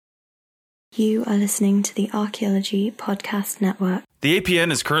You are listening to the Archaeology Podcast Network. The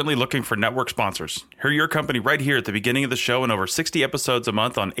APN is currently looking for network sponsors. Hear your company right here at the beginning of the show in over 60 episodes a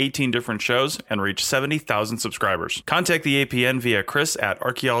month on 18 different shows and reach 70,000 subscribers. Contact the APN via Chris at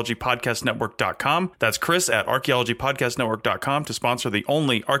archaeologypodcastnetwork.com. That's Chris at archaeologypodcastnetwork.com to sponsor the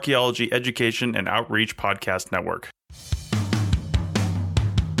only archaeology education and outreach podcast network.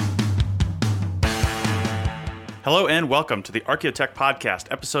 Hello and welcome to the Archaeotech Podcast,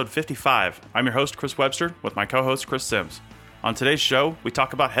 episode 55. I'm your host, Chris Webster, with my co-host, Chris Sims. On today's show, we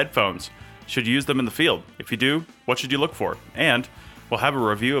talk about headphones. Should you use them in the field? If you do, what should you look for? And we'll have a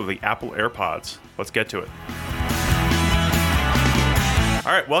review of the Apple AirPods. Let's get to it.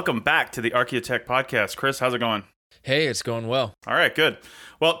 All right, welcome back to the Archaeotech Podcast. Chris, how's it going? Hey, it's going well. All right, good.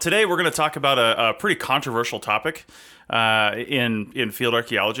 Well, today we're going to talk about a pretty controversial topic in field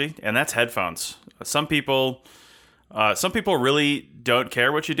archaeology, and that's headphones. Some people really don't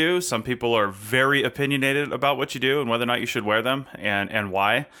care what you do. Some people are very opinionated about what you do and whether or not you should wear them and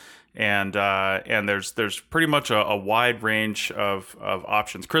why. And there's pretty much a wide range of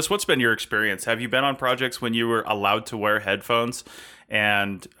options. Chris, what's been your experience? Have you been on projects when you were allowed to wear headphones?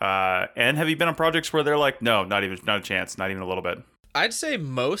 And have you been on projects where they're like, no, not a chance, not even a little bit? I'd say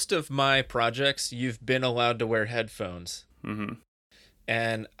most of my projects, you've been allowed to wear headphones. Mm-hmm.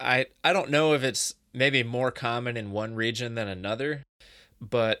 And I don't know if it's maybe more common in one region than another,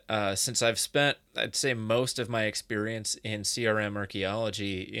 but since I've spent, I'd say, most of my experience in CRM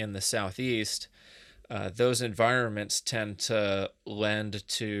archaeology in the Southeast, those environments tend to lend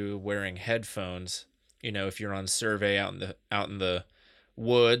to wearing headphones. You know, if you're on survey out in the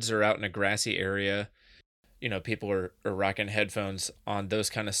woods or out in a grassy area, you know, people are rocking headphones on those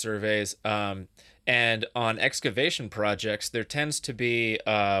kind of surveys. And on excavation projects, there tends to be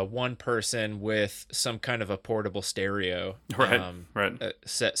one person with some kind of a portable stereo, right,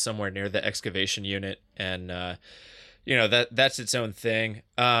 set somewhere near the excavation unit, and you know, that's its own thing.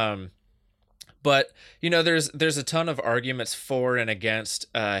 But you know, there's a ton of arguments for and against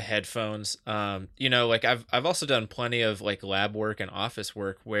headphones. You know, like I've also done plenty of like lab work and office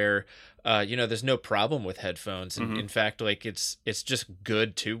work where you know, there's no problem with headphones. And in fact, like it's just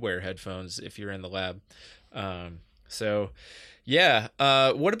good to wear headphones if you're in the lab. So yeah.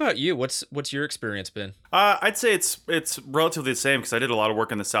 What about you? What's your experience been? I'd say it's relatively the same because I did a lot of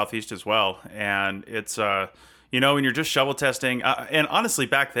work in the Southeast as well, and it's you know, when you're just shovel testing, and honestly,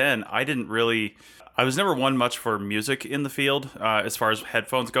 back then, I was never one much for music in the field as far as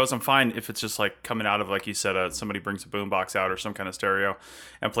headphones goes. I'm fine if it's just like coming out of, like you said, somebody brings a boombox out or some kind of stereo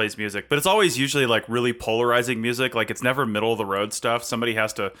and plays music. But it's always usually like really polarizing music. Like it's never middle of the road stuff. Somebody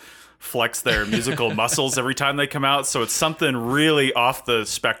has to flex their musical muscles every time they come out. So it's something really off the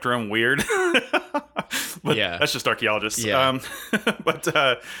spectrum weird. But yeah, that's just archaeologists. Yeah.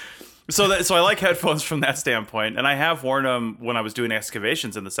 So I like headphones from that standpoint, and I have worn them when I was doing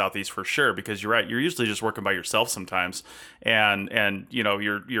excavations in the Southeast for sure, because you're right, you're usually just working by yourself sometimes, and you know,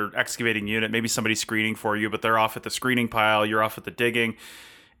 you're excavating unit, maybe somebody's screening for you, but they're off at the screening pile, you're off at the digging,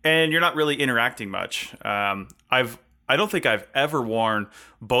 and you're not really interacting much. I don't think I've ever worn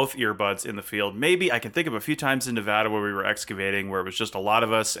both earbuds in the field. Maybe I can think of a few times in Nevada where we were excavating where it was just a lot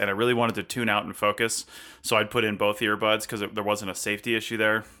of us and I really wanted to tune out and focus. So I'd put in both earbuds because there wasn't a safety issue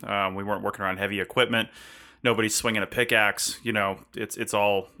there. We weren't working around heavy equipment. Nobody's swinging a pickaxe. You know, it's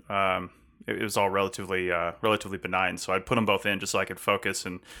all it was all relatively benign. So I'd put them both in just so I could focus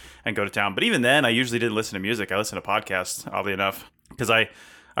and go to town. But even then, I usually didn't listen to music. I listened to podcasts, oddly enough, because I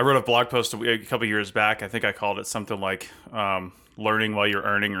wrote a blog post a couple years back. I think I called it something like learning while you're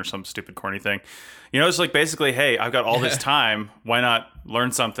earning or some stupid corny thing. You know, it's like basically, hey, I've got all this time. Why not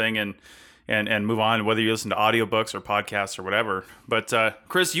learn something and move on, whether you listen to audiobooks or podcasts or whatever. But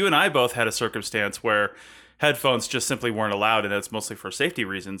Chris, you and I both had a circumstance where headphones just simply weren't allowed, and that's mostly for safety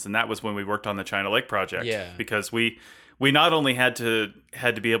reasons. And that was when we worked on the China Lake project. Yeah. Because we not only had to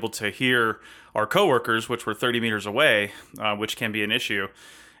be able to hear our coworkers, which were 30 meters away, which can be an issue.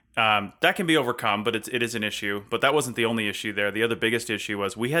 That can be overcome, but it is an issue. But that wasn't the only issue there. The other biggest issue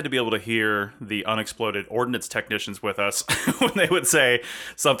was we had to be able to hear the unexploded ordnance technicians with us when they would say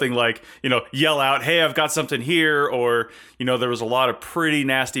something like, you know, yell out, hey, I've got something here. Or, you know, there was a lot of pretty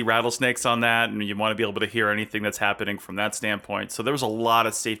nasty rattlesnakes on that, and you want to be able to hear anything that's happening from that standpoint. So there was a lot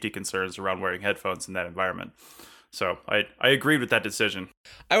of safety concerns around wearing headphones in that environment. So I agreed with that decision.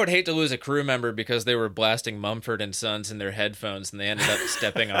 I would hate to lose a crew member because they were blasting Mumford and Sons in their headphones and they ended up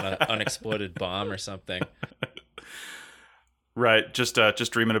stepping on an unexploded bomb or something. Right, just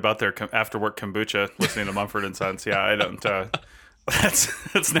dreaming about their after work kombucha, listening to Mumford and Sons. Yeah, I don't.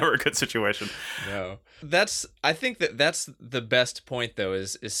 That's never a good situation. No. I think that's the best point though,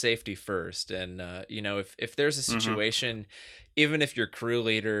 is safety first. And if there's a situation, even if your crew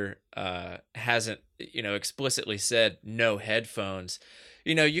leader hasn't, explicitly said no headphones,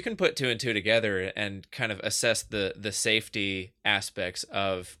 you can put two and two together and kind of assess the safety aspects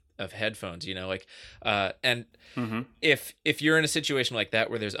of headphones, and if you're in a situation like that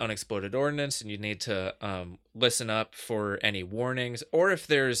where there's unexploded ordnance and you need to listen up for any warnings, or if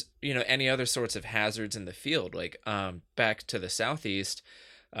there's any other sorts of hazards in the field, like back to the southeast,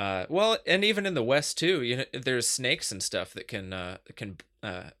 well, and even in the west too, there's snakes and stuff that can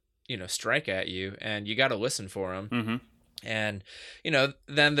strike at you, and you got to listen for them. And,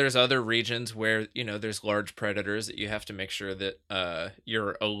 then there's other regions where, there's large predators that you have to make sure that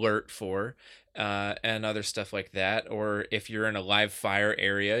you're alert for, and other stuff like that. Or if you're in a live fire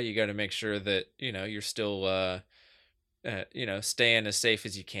area, you got to make sure that, you're still, staying as safe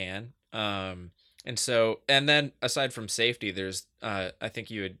as you can. And then aside from safety, there's, I think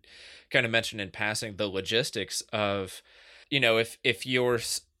you had kind of mentioned in passing the logistics of, if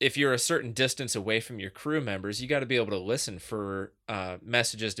you're a certain distance away from your crew members, you got to be able to listen for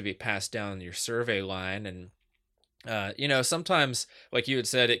messages to be passed down your survey line. And sometimes, like you had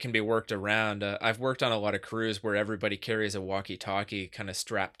said, it can be worked around. I've worked on a lot of crews where everybody carries a walkie-talkie kind of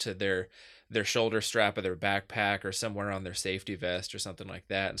strapped to their shoulder strap of their backpack or somewhere on their safety vest or something like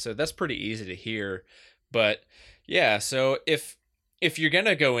that. And so that's pretty easy to hear. But yeah, so if you're going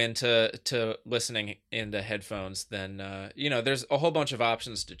to go into listening into headphones, then, there's a whole bunch of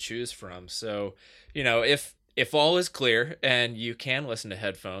options to choose from. So, if all is clear and you can listen to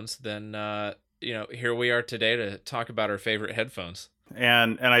headphones, then, here we are today to talk about our favorite headphones.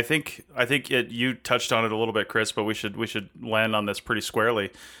 And I think you touched on it a little bit, Chris, but we should land on this pretty squarely,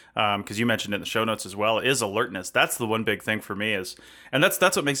 because you mentioned it in the show notes as well. Is alertness. That's the one big thing for me and that's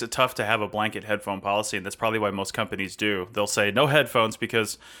what makes it tough to have a blanket headphone policy, and that's probably why most companies do. They'll say no headphones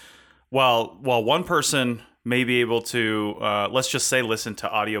because while one person may be able to let's just say listen to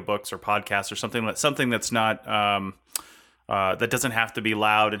audiobooks or podcasts or something that's not that doesn't have to be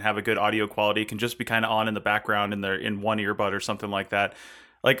loud and have a good audio quality. It can just be kind of on in the background in one earbud or something like that.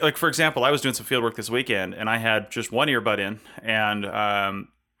 Like for example, I was doing some field work this weekend and I had just one earbud in, and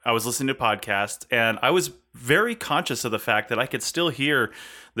I was listening to podcasts, and I was very conscious of the fact that I could still hear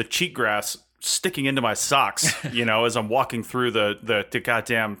the cheatgrass sticking into my socks, as I'm walking through the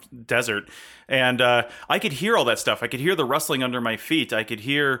goddamn desert. And I could hear all that stuff. I could hear the rustling under my feet. I could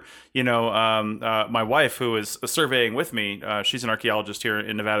hear, my wife, who is surveying with me. She's an archaeologist here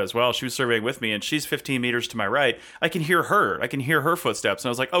in Nevada as well. She was surveying with me, and she's 15 meters to my right. I can hear her. I can hear her footsteps. And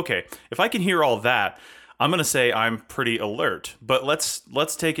I was like, okay, if I can hear all that, I'm going to say I'm pretty alert. But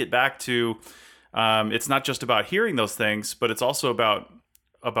let's take it back to, it's not just about hearing those things, but it's also about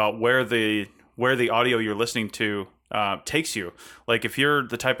where the audio you're listening to takes you. Like if you're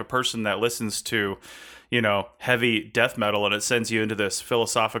the type of person that listens to, heavy death metal, and it sends you into this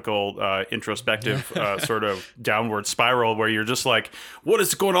philosophical, introspective sort of downward spiral where you're just like, what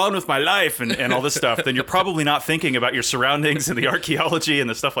is going on with my life and all this stuff, then you're probably not thinking about your surroundings and the archaeology and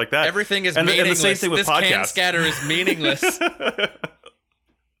the stuff like that. Everything is meaningless. And the same thing with podcasts. Can scatter is meaningless.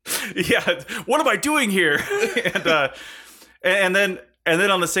 Yeah, what am I doing here? And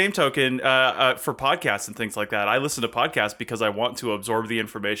then on the same token, for podcasts and things like that, I listen to podcasts because I want to absorb the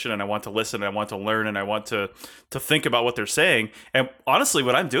information, and I want to listen, and I want to learn, and I want to think about what they're saying. And honestly,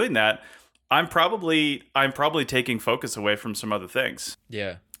 when I'm doing that, I'm probably taking focus away from some other things.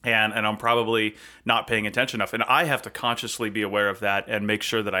 Yeah. And I'm probably not paying attention enough. And I have to consciously be aware of that and make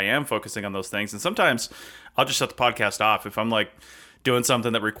sure that I am focusing on those things. And sometimes I'll just shut the podcast off if I'm like doing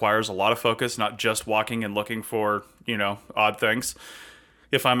something that requires a lot of focus, not just walking and looking for, odd things.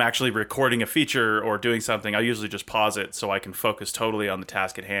 If I'm actually recording a feature or doing something, I usually just pause it so I can focus totally on the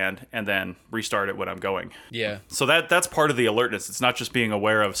task at hand and then restart it when I'm going. Yeah. So that's part of the alertness. It's not just being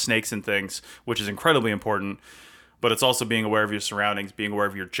aware of snakes and things, which is incredibly important, but it's also being aware of your surroundings, being aware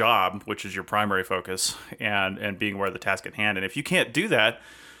of your job, which is your primary focus, and being aware of the task at hand. And if you can't do that,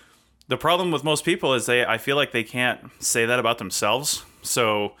 the problem with most people is I feel like they can't say that about themselves.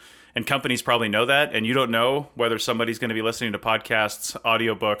 And companies probably know that, and you don't know whether somebody's going to be listening to podcasts,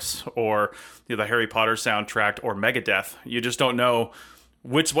 audiobooks, or the Harry Potter soundtrack or Megadeth. You just don't know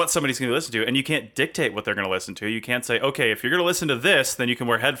what somebody's going to listen to, and you can't dictate what they're going to listen to. You can't say, okay, if you're going to listen to this, then you can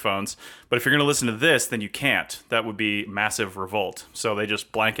wear headphones, but if you're going to listen to this, then you can't. That would be massive revolt. So they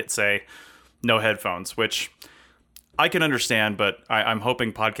just blanket say no headphones, which I can understand, but I'm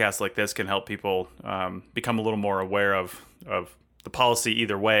hoping podcasts like this can help people become a little more aware of the policy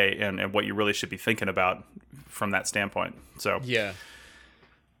either way, and what you really should be thinking about from that standpoint. So Yeah.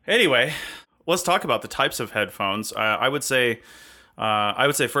 anyway, let's talk about the types of headphones. I would say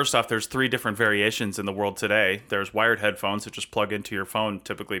first off, there's 3 different variations in the world today. There's wired headphones that just plug into your phone.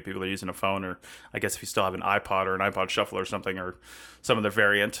 Typically, people are using a phone, or I guess if you still have an iPod or an iPod Shuffle or something, or some other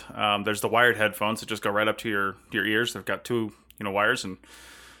variant. There's the wired headphones that just go right up to your ears. They've got 2 wires and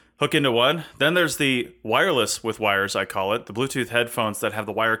hook into one. Then there's the wireless with wires, I call it, the Bluetooth headphones that have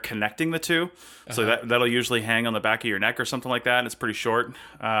the wire connecting the 2. So that'll usually hang on the back of your neck or something like that, and it's pretty short.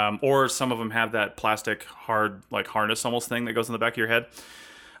 Or some of them have that plastic hard, like harness almost thing that goes on the back of your head.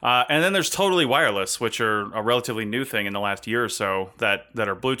 And then there's totally wireless, which are a relatively new thing in the last year or so that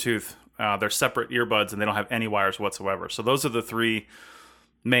are Bluetooth. They're separate earbuds, and they don't have any wires whatsoever. So those are the 3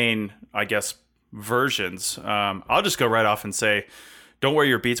 main, I guess, versions. I'll just go right off and say, don't wear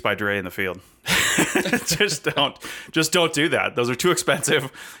your Beats by Dre in the field. Just don't do that. Those are too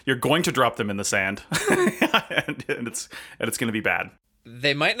expensive. You're going to drop them in the sand, and it's going to be bad.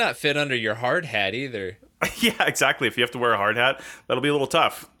 They might not fit under your hard hat either. Yeah, exactly. If you have to wear a hard hat, that'll be a little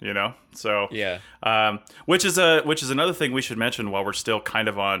tough, So yeah, which is another thing we should mention while we're still kind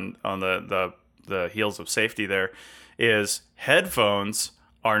of on the heels of safety. There is headphones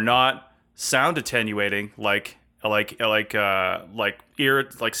are not sound attenuating like sound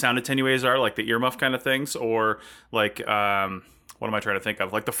attenuators are, like the earmuff kind of things, or like what am I trying to think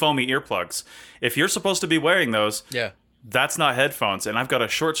of? Like the foamy earplugs. If you're supposed to be wearing those, yeah, that's not headphones. And I've got a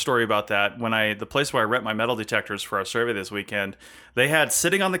short story about that. The place where I rent my metal detectors for our survey this weekend, they had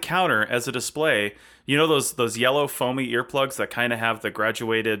sitting on the counter as a display, those yellow foamy earplugs that kind of have the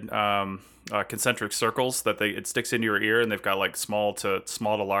graduated concentric circles that it sticks into your ear, and they've got like small to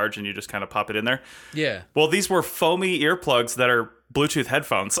large, and you just kind of pop it in there. Yeah. Well, these were foamy earplugs that are Bluetooth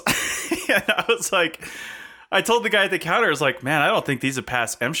headphones. And I was like, I told the guy at the counter, I was like, man, I don't think these would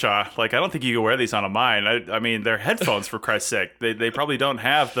pass MSHA. Like, I don't think you can wear these on a mine. I mean, they're headphones, for Christ's sake. They probably don't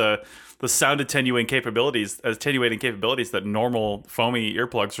have the sound attenuating capabilities that normal foamy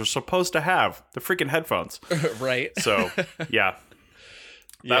earplugs are supposed to have. They're freaking headphones. Right. So, yeah.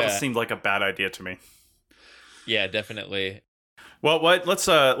 That seemed like a bad idea to me. Yeah, definitely. Well, let's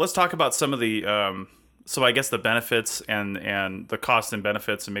talk about some of the so I guess the benefits and the cost and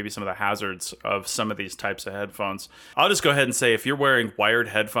benefits, and maybe some of the hazards of some of these types of headphones. I'll just go ahead and say, if you're wearing wired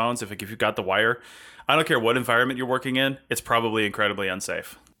headphones, if you've got the wire, I don't care what environment you're working in, it's probably incredibly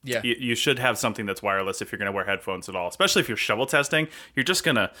unsafe. Yeah. You should have something that's wireless if you're going to wear headphones at all, especially if you're shovel testing. You're just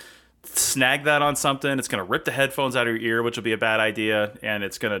going to snag that on something. It's going to rip the headphones out of your ear, which will be a bad idea, and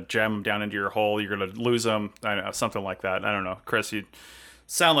it's going to jam them down into your hole. You're going to lose them. I don't know, something like that. I don't know. Chris, you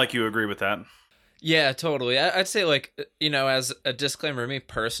sound like you agree with that. Yeah, totally. I'd say, like, as a disclaimer, me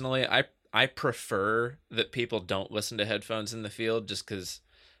personally, I prefer that people don't listen to headphones in the field, just because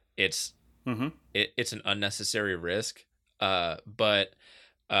it's it's an unnecessary risk. But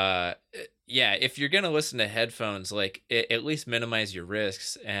if you're gonna listen to headphones, like, at least minimize your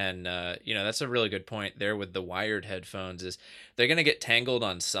risks. And that's a really good point there with the wired headphones. Is they're gonna get tangled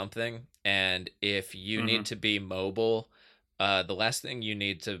on something, and if you need to be mobile, the last thing you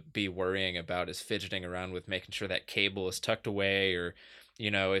need to be worrying about is fidgeting around with making sure that cable is tucked away, or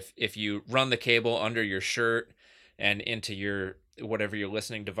if you run the cable under your shirt and into your whatever your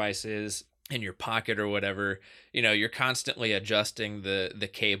listening device is in your pocket or whatever, you're constantly adjusting the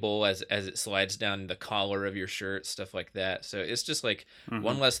cable as it slides down the collar of your shirt, stuff like that. So it's just like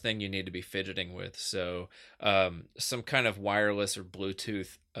one less thing you need to be fidgeting with. So some kind of wireless or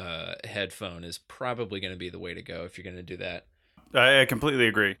Bluetooth headphone is probably going to be the way to go if you're going to do that. I completely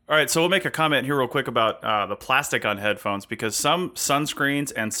agree. All right, so we'll make a comment here real quick about the plastic on headphones, because some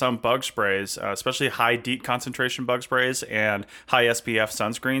sunscreens and some bug sprays, especially high DEET concentration bug sprays and high SPF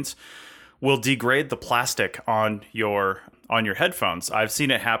sunscreens, will degrade the plastic on your headphones. I've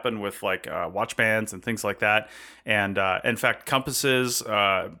seen it happen with like watch bands and things like that. And in fact, compasses,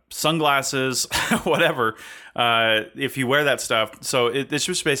 sunglasses, whatever, if you wear that stuff. So it's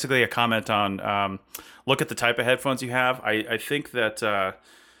just basically a comment on look at the type of headphones you have. I think that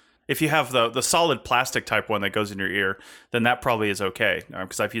if you have the solid plastic type one that goes in your ear, then that probably is okay,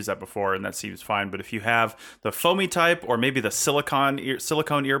 because I've used that before and that seems fine. But if you have the foamy type, or maybe the silicone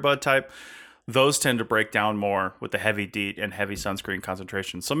earbud type, those tend to break down more with the heavy DEET and heavy sunscreen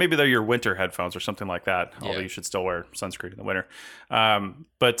concentration. So maybe they're your winter headphones or something like that, although you should still wear sunscreen in the winter.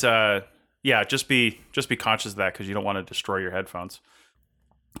 Just be conscious of that, because you don't want to destroy your headphones.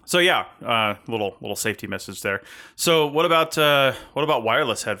 So yeah, little safety message there. So what about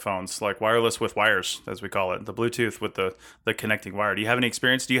wireless headphones, like wireless with wires, as we call it, the Bluetooth with the connecting wire? Do you have any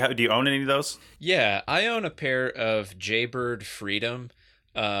experience? Do you own any of those? Yeah, I own a pair of Jaybird Freedom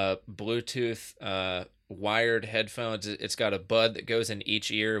Bluetooth wired headphones. It's got a bud that goes in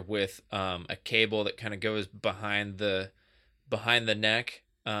each ear with a cable that kind of goes behind the neck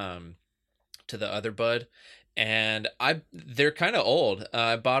to the other bud. And they're kind of old.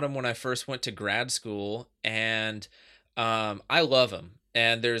 I bought them when I first went to grad school, and I love them.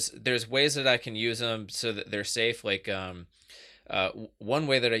 And there's ways that I can use them so that they're safe. Like one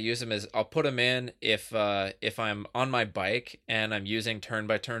way that I use them is I'll put them in if I'm on my bike and I'm using turn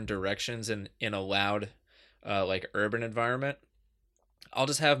by turn directions in a loud like urban environment. I'll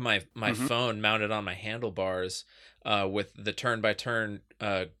just have my phone mounted on my handlebars with the turn by turn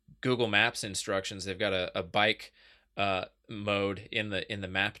Google Maps instructions. They've got a bike mode in the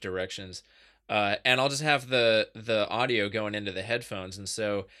map directions. And I'll just have the audio going into the headphones, and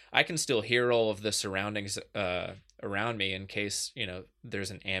so I can still hear all of the surroundings around me in case there's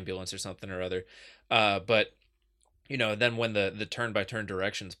an ambulance or something or other. But then when the turn by turn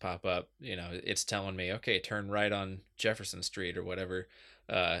directions pop up, it's telling me, okay, turn right on Jefferson Street or whatever,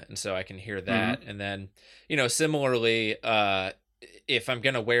 and so I can hear that. And then similarly, if I'm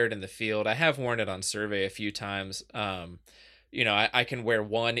gonna wear it in the field, I have worn it on survey a few times. I can wear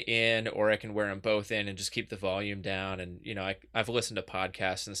one in, or I can wear them both in and just keep the volume down. And, I've listened to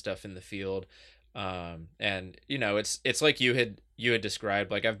podcasts and stuff in the field. And it's like you had described,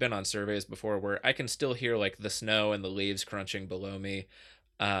 like I've been on surveys before where I can still hear like the snow and the leaves crunching below me.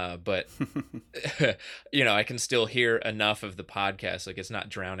 But I can still hear enough of the podcast. Like it's not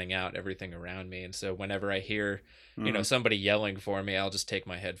drowning out everything around me. And so whenever I hear, somebody yelling for me, I'll just take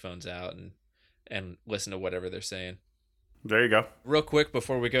my headphones out and listen to whatever they're saying. There you go. Real quick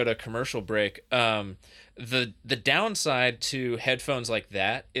before we go to commercial break, the downside to headphones like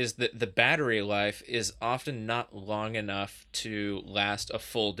that is that the battery life is often not long enough to last a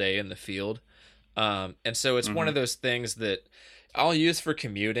full day in the field. And so it's one of those things that I'll use for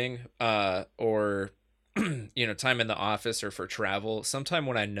commuting or time in the office or for travel sometime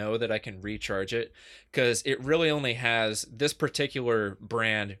when I know that I can recharge it, because it really only has this particular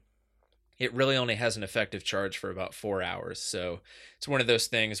brand. It really only has an effective charge for about 4 hours. So it's one of those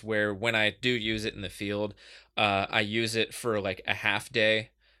things where when I do use it in the field, I use it for like a half day.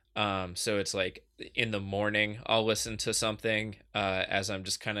 So it's like in the morning, I'll listen to something as I'm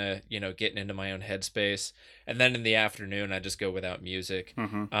just kind of, getting into my own headspace. And then in the afternoon, I just go without music.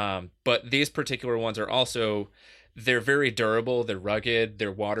 But these particular ones are also, they're very durable. They're rugged.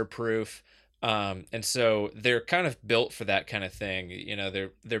 They're waterproof. And so they're kind of built for that kind of thing.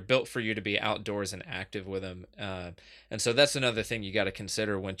 They're built for you to be outdoors and active with them. And so that's another thing you got to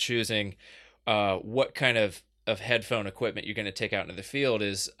consider when choosing what kind of headphone equipment you're going to take out into the field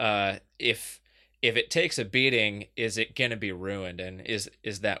is if it takes a beating, is it going to be ruined, and is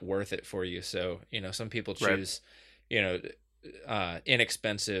that worth it for you? So, some people choose,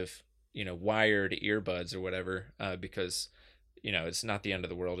 inexpensive, wired earbuds or whatever, because it's not the end of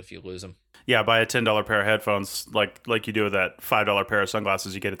the world if you lose them. Yeah, buy a $10 pair of headphones like you do with that $5 pair of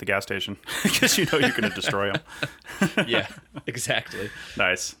sunglasses you get at the gas station, because you're going to destroy them. Yeah, exactly.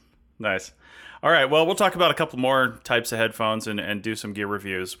 Nice. All right, well, we'll talk about a couple more types of headphones and do some gear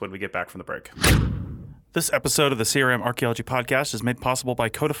reviews when we get back from the break. This episode of the CRM Archaeology Podcast is made possible by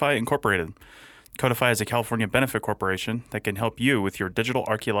Codify Incorporated. Codify is a California benefit corporation that can help you with your digital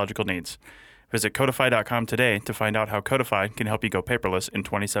archaeological needs. Visit codify.com today to find out how Codify can help you go paperless in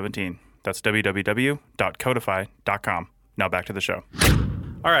 2017. That's www.codify.com. Now back to the show.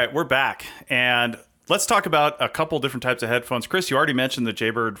 All right, we're back, and let's talk about a couple different types of headphones. Chris, you already mentioned the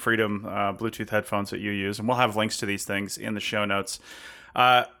Jaybird Freedom Bluetooth headphones that you use, and we'll have links to these things in the show notes.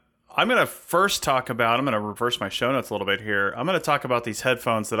 I'm going to I'm going to reverse my show notes a little bit here. I'm going to talk about these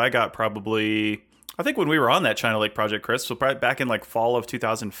headphones that I got probably, I think when we were on that China Lake project, Chris, so probably back in like fall of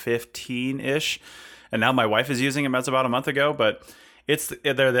 2015-ish. And now my wife is using them as about a month ago, but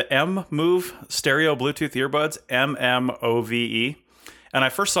they're the M-Move stereo Bluetooth earbuds, MMOVE. And I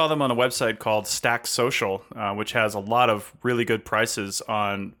first saw them on a website called Stack Social, which has a lot of really good prices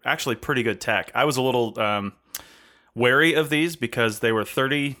on actually pretty good tech. I was a little wary of these because they were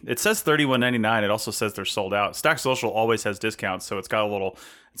it says $31.99. It also says they're sold out. Stack Social always has discounts, so it's got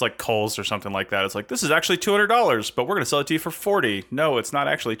it's like Kohl's or something like that. It's like, this is actually $200, but we're going to sell it to you for $40. No, it's not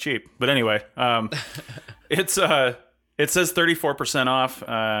actually cheap. But anyway, it says 34% off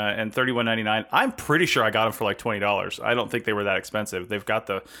and $31.99. I'm pretty sure I got them for like $20. I don't think they were that expensive. They've got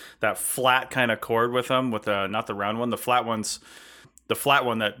that flat kind of cord with them, with not the round one. The flat ones the flat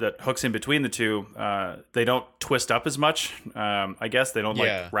one that hooks in between the two, they don't twist up as much. I guess they don't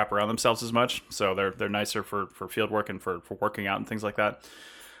like wrap around themselves as much. So they're nicer for field work and for working out and things like that.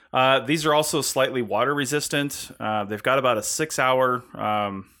 These are also slightly water resistant. They've got about a 6 hour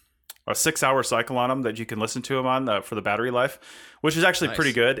cycle on them that you can listen to them on for the battery life, which is actually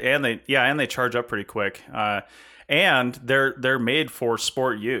pretty good. And they charge up pretty quick. And they're made for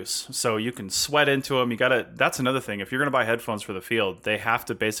sport use, so you can sweat into them. That's another thing. If you're gonna buy headphones for the field, they have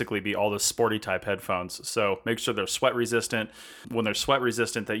to basically be all the sporty type headphones. So make sure they're sweat resistant. When they're sweat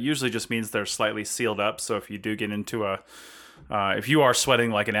resistant, that usually just means they're slightly sealed up. So if you do get into if you are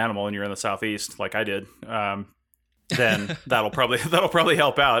sweating like an animal and you're in the Southeast, like I did, then that'll probably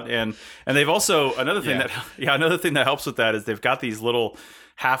help out. And they've also another thing that helps with that is they've got these little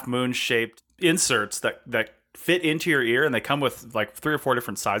half moon shaped inserts that fit into your ear, and they come with like 3 or 4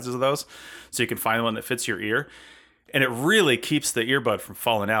 different sizes of those, so you can find one that fits your ear, and it really keeps the earbud from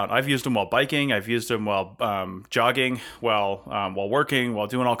falling out. I've used them while biking, I've used them while jogging, while working, while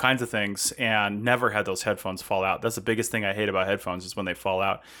doing all kinds of things, and never had those headphones fall out. That's the biggest thing I hate about headphones is when they fall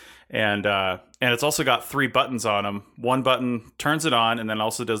out. And it's also got 3 buttons on them. One button turns it on and then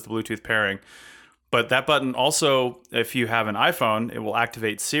also does the Bluetooth pairing. But that button also, if you have an iPhone, it will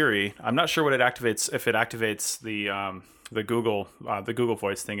activate Siri. I'm not sure what it activates, if it activates the Google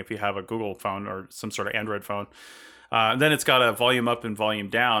Voice thing, if you have a Google phone or some sort of Android phone. Then it's got a volume up and volume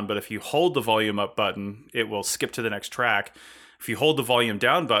down. But if you hold the volume up button, it will skip to the next track. If you hold the volume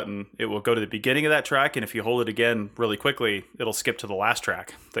down button, it will go to the beginning of that track. And if you hold it again really quickly, it'll skip to the last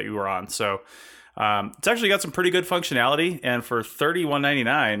track that you were on. So it's actually got some pretty good functionality, and for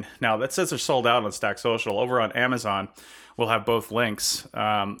 $31.99, now that says they're sold out on Stack Social. Over on Amazon, we'll have both links.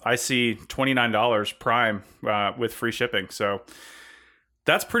 I see $29 Prime with free shipping, so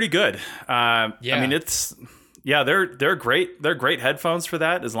that's pretty good. I mean, they're great. They're great headphones for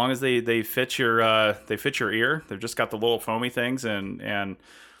that, as long as they fit your ear. They've just got the little foamy things and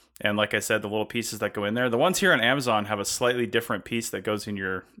like I said, the little pieces that go in there. The ones here on Amazon have a slightly different piece that goes in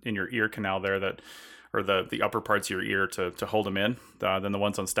your ear canal there, or the upper parts of your ear to hold them in, than the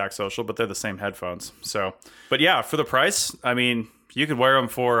ones on Stack Social, but they're the same headphones. So, but yeah, for the price, I mean, you could wear them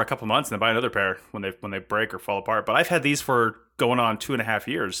for a couple months and then buy another pair when they break or fall apart. But I've had these for going on 2.5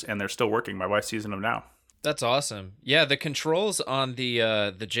 years, and they're still working. My wife's using them now. That's awesome. Yeah, the controls on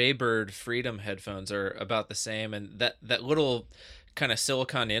the Jaybird Freedom headphones are about the same, and that little kind of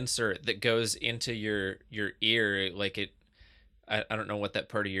silicone insert that goes into your ear, like I don't know what that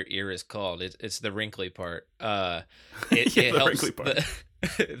part of your ear is called. It's the wrinkly part. It helps wrinkly part.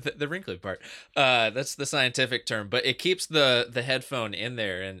 The wrinkly part. That's the scientific term, but it keeps the headphone in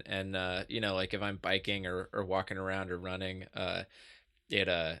there, and like if I'm biking or walking around or running,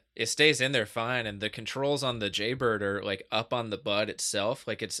 it stays in there fine. And the controls on the Jaybird are like up on the bud itself.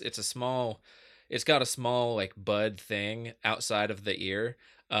 Like it's got a small like bud thing outside of the ear,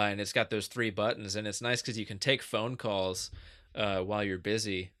 and it's got those 3 buttons, and it's nice because you can take phone calls while you're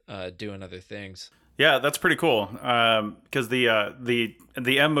busy doing other things. Yeah, that's pretty cool. Because the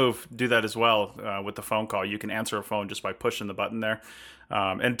M Move do that as well with the phone call. You can answer a phone just by pushing the button there.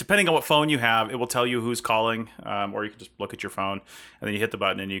 And depending on what phone you have, it will tell you who's calling, or you can just look at your phone and then you hit the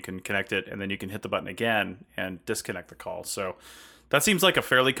button and you can connect it, and then you can hit the button again and disconnect the call. So that seems like a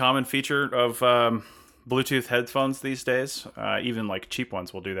fairly common feature of Bluetooth headphones these days. Even like cheap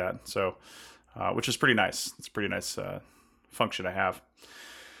ones will do that. So, which is pretty nice. It's a pretty nice function to have.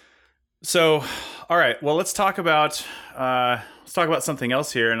 So, all right. Well, let's talk about something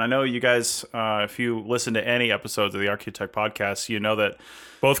else here. And I know you guys, if you listen to any episodes of the Architect podcast, you know that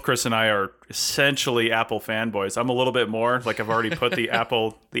both Chris and I are essentially Apple fanboys. I'm a little bit more. Like, I've already put the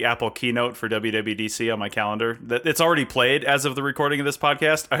Apple keynote for WWDC on my calendar. It's already played as of the recording of this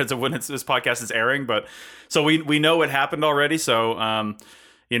podcast, as of when this podcast is airing. But so we know what happened already. So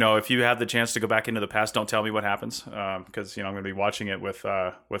if you have the chance to go back into the past, don't tell me what happens, because I'm going to be watching it with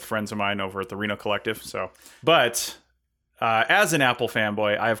friends of mine over at the Reno Collective. So, but as an Apple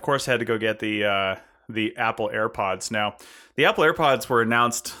fanboy, I of course had to go get the Apple AirPods. Now, the Apple AirPods were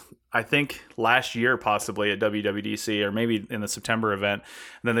announced, I think, last year, possibly at WWDC, or maybe in the September event.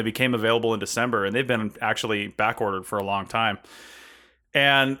 And then they became available in December, and they've been actually back ordered for a long time.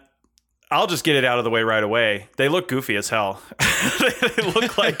 And I'll just get it out of the way right away. They look goofy as hell. They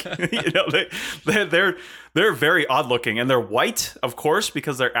look like, they're very odd looking, and they're white, of course,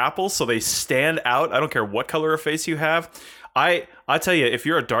 because they're Apple, so they stand out. I don't care what color of face you have. I tell you, if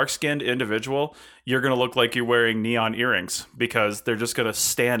you're a dark-skinned individual, you're going to look like you're wearing neon earrings, because they're just going to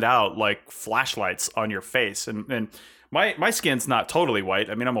stand out like flashlights on your face. And My skin's not totally white.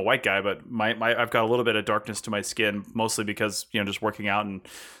 I mean, I'm a white guy, but I've got a little bit of darkness to my skin, mostly because, just working out and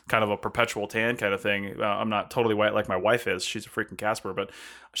kind of a perpetual tan kind of thing. I'm not totally white like my wife is. She's a freaking Casper, but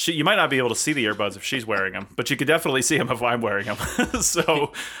you might not be able to see the earbuds if she's wearing them, but you could definitely see them if I'm wearing them.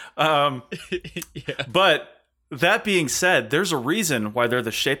 So, yeah. But that being said, there's a reason why they're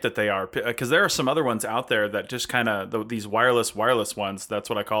the shape that they are, because there are some other ones out there that just kind of these wireless ones. That's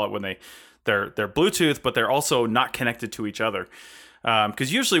what I call it when they're Bluetooth, but they're also not connected to each other.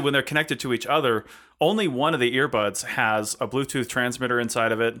 Because usually when they're connected to each other, only one of the earbuds has a Bluetooth transmitter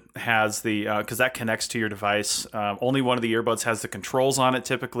inside of it, has because that connects to your device. Only one of the earbuds has the controls on it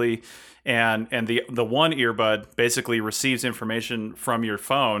typically. And the one earbud basically receives information from your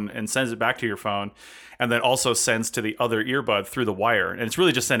phone and sends it back to your phone, and then also sends to the other earbud through the wire. And it's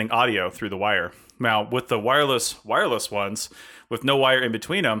really just sending audio through the wire. Now, with the wireless ones, with no wire in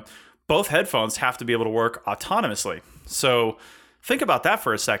between them, both headphones have to be able to work autonomously. So think about that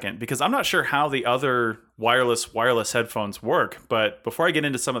for a second, because I'm not sure how the other wireless headphones work. But before I get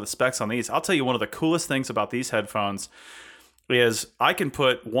into some of the specs on these, I'll tell you one of the coolest things about these headphones is I can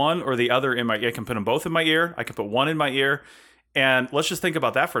put one or the other in my ear. I can put them both in my ear. I can put one in my ear. And let's just think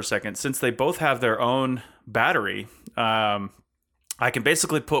about that for a second. Since they both have their own battery, I can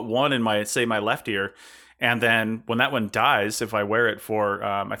basically put one in my left ear. And then when that one dies, if I wear it for,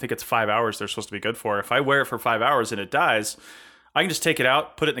 I think it's 5 hours they're supposed to be good for. If I wear it for 5 hours and it dies, I can just take it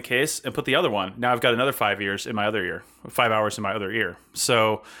out, put it in the case, and put the other one. Now I've got another 5 years in my other ear, 5 hours in my other ear.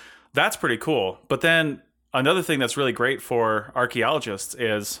 So that's pretty cool. But then another thing that's really great for archaeologists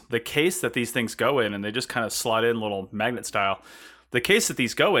is the case that these things go in, and they just kind of slot in little magnet style. The case that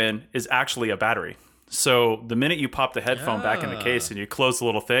these go in is actually a battery. So the minute you pop the headphone back in the case and you close the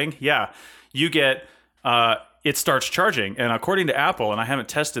little thing, you get... it starts charging. And according to Apple, and I haven't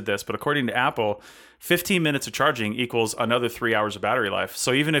tested this, but according to Apple, 15 minutes of charging equals another 3 hours of battery life.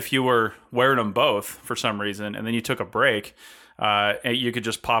 So even if you were wearing them both for some reason, and then you took a break, you could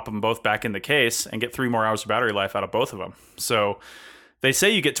just pop them both back in the case and get 3 more hours of battery life out of both of them. So they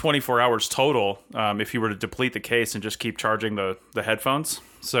say you get 24 hours total if you were to deplete the case and just keep charging the headphones.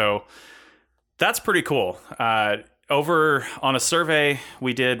 So that's pretty cool. Over on a survey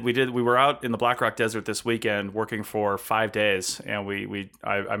we were out in the Black Rock Desert this weekend working for 5 days, and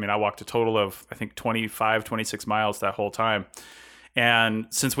I walked a total of, I think, 26 miles that whole time. And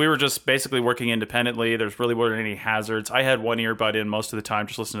since we were just basically working independently, there's really weren't any hazards. I had one earbud in most of the time,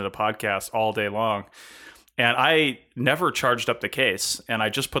 just listening to the podcast all day long. And I never charged up the case, and I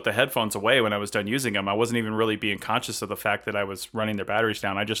just put the headphones away when I was done using them. I wasn't even really being conscious of the fact that I was running their batteries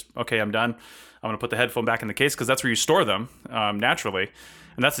down. I'm done. I'm going to put the headphone back in the case, because that's where you store them naturally.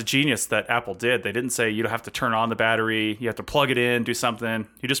 And that's the genius that Apple did. They didn't say you don't have to turn on the battery, you have to plug it in, do something.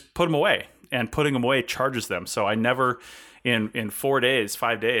 You just put them away, and putting them away charges them. So I never, in 5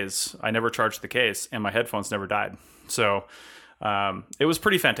 days, I never charged the case, and my headphones never died. So it was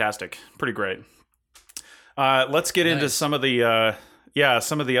pretty fantastic, pretty great. Let's get into some of the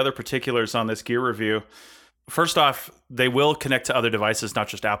other particulars on this gear review. First off, they will connect to other devices, not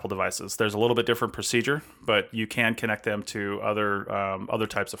just Apple devices. There's a little bit different procedure, but you can connect them to other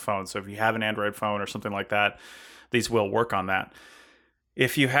types of phones. So if you have an Android phone or something like that, these will work on that.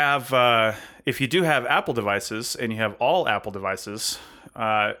 If you do have Apple devices and you have all Apple devices,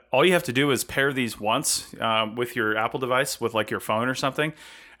 all you have to do is pair these once with your Apple device with like your phone or something,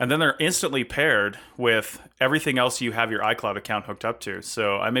 and then they're instantly paired with everything else you have your iCloud account hooked up to.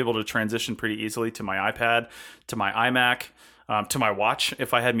 So I'm able to transition pretty easily to my iPad, to my iMac, to my watch.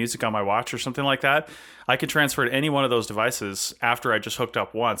 If I had music on my watch or something like that, I can transfer to any one of those devices after I just hooked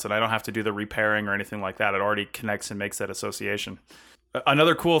up once, and I don't have to do the repairing or anything like that. It already connects and makes that association.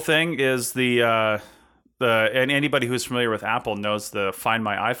 Another cool thing is and anybody who's familiar with Apple knows the Find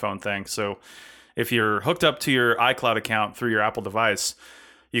My iPhone thing. So if you're hooked up to your iCloud account through your Apple device,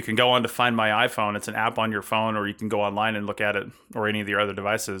 you can go on to Find My iPhone. It's an app on your phone, or you can go online and look at it, or any of your other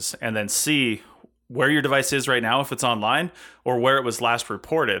devices, and then see where your device is right now, if it's online, or where it was last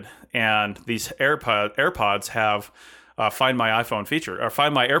reported. And these AirPods have Find My iPhone feature, or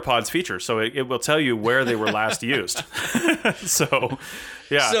Find My AirPods feature. So it will tell you where they were last used. So,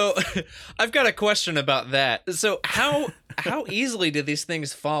 yeah. So I've got a question about that. So how easily did these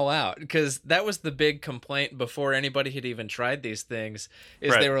things fall out? Because that was the big complaint before anybody had even tried these things,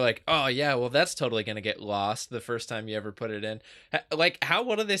 is They were like, oh yeah, well that's totally going to get lost the first time you ever put it in. Like,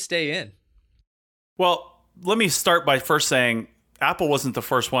 what do they stay in? Well, let me start by first saying Apple wasn't the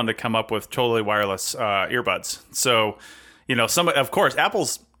first one to come up with totally wireless earbuds. So, of course,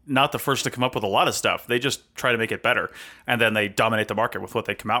 Apple's not the first to come up with a lot of stuff. They just try to make it better, and then they dominate the market with what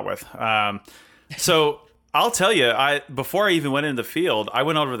they come out with. So I'll tell you, before I even went into the field, I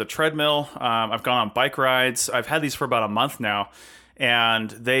went over the treadmill. I've gone on bike rides. I've had these for about a month now, and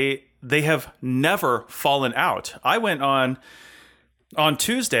they have never fallen out. I went on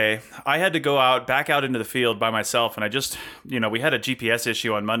Tuesday. I had to go back out into the field by myself, and I just, we had a GPS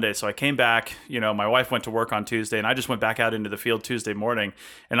issue on Monday, so I came back. My wife went to work on Tuesday, and I just went back out into the field Tuesday morning,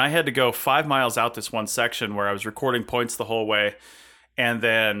 and I had to go 5 miles out this one section where I was recording points the whole way. And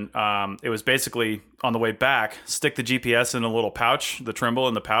then it was basically on the way back, stick the GPS in a little pouch, the Trimble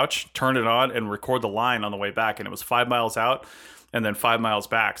in the pouch, turn it on, and record the line on the way back. And it was 5 miles out and then 5 miles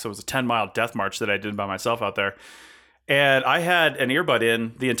back. So it was a 10-mile death march that I did by myself out there. And I had an earbud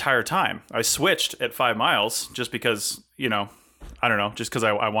in the entire time. I switched at 5 miles just because, I don't know, just because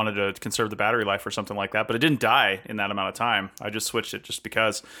I wanted to conserve the battery life or something like that. But it didn't die in that amount of time. I just switched it just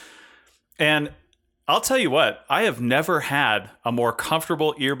because. And I'll tell you what, I have never had a more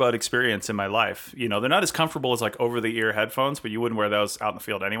comfortable earbud experience in my life. They're not as comfortable as like over-the-ear headphones, but you wouldn't wear those out in the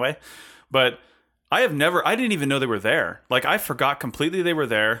field anyway. But I didn't even know they were there. Like, I forgot completely they were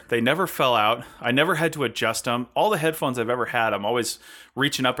there. They never fell out. I never had to adjust them. All the headphones I've ever had, I'm always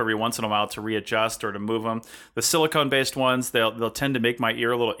reaching up every once in a while to readjust or to move them. The silicone-based ones, they'll tend to make my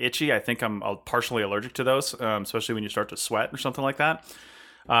ear a little itchy. I think I'm partially allergic to those, especially when you start to sweat or something like that.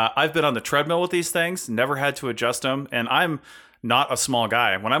 I've been on the treadmill with these things, never had to adjust them, and I'm not a small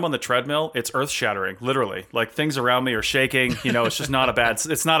guy. When I'm on the treadmill, it's earth-shattering, literally. Like, things around me are shaking. It's just not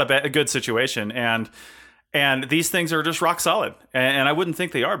a good situation. And these things are just rock solid. And I wouldn't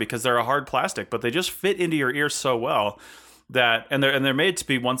think they are because they're a hard plastic, but they just fit into your ear so well that, and they're made to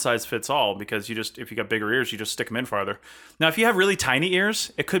be one size fits all, because if you got bigger ears, you just stick them in farther. Now, if you have really tiny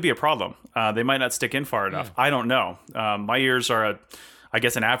ears, it could be a problem. They might not stick in far enough. I don't know. My ears are I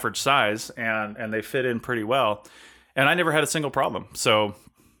guess an average size, and they fit in pretty well. And I never had a single problem. So,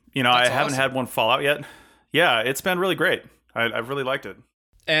 I haven't had one fall out yet. Yeah, it's been really great. I've really liked it.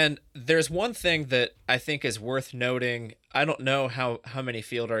 And there's one thing that I think is worth noting. I don't know how many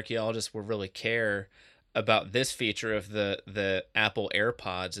field archaeologists will really care about this feature of the Apple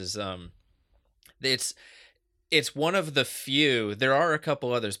AirPods is it's one of the few, there are a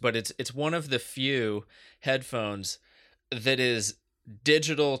couple others, but it's one of the few headphones that is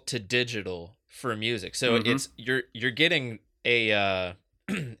digital to digital for music. So it's you're getting a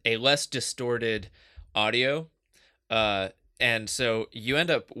a less distorted audio, and so you end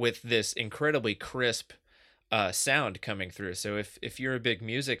up with this incredibly crisp sound coming through. So if you're a big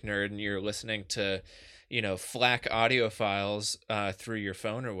music nerd and you're listening to FLAC audio files through your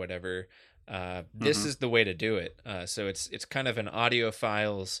phone or whatever, this is the way to do it. So it's kind of an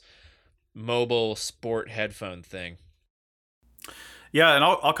audiophiles mobile sport headphone thing. Yeah, and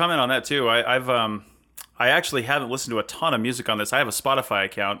I'll comment on that too. I actually haven't listened to a ton of music on this. I have a Spotify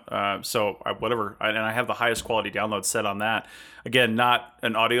account, and I have the highest quality download set on that. Again, not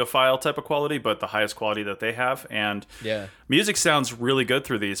an audiophile type of quality, but the highest quality that they have. And yeah, music sounds really good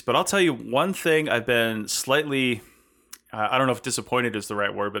through these. But I'll tell you one thing: I've been slightly, I don't know if disappointed is the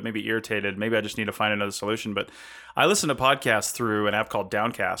right word, but maybe irritated. Maybe I just need to find another solution. But I listen to podcasts through an app called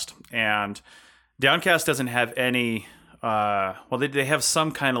Downcast, and Downcast doesn't have any. They have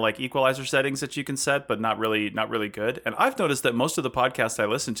some kind of like equalizer settings that you can set, but not really good. And I've noticed that most of the podcasts I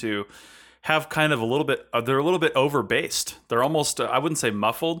listen to have kind of they're a little bit over-bassed. They're almost, I wouldn't say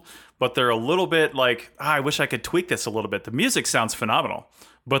muffled, but they're a little bit like, I wish I could tweak this a little bit. The music sounds phenomenal,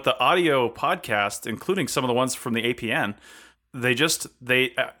 but the audio podcast, including some of the ones from the APN,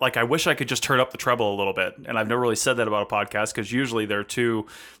 I wish I could just turn up the treble a little bit. And I've never really said that about a podcast, because usually they're too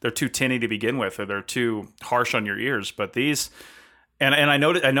tinny to begin with, or they're too harsh on your ears. But these, and I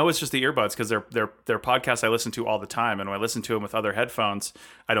know it's just the earbuds, because they're podcasts I listen to all the time. And when I listen to them with other headphones,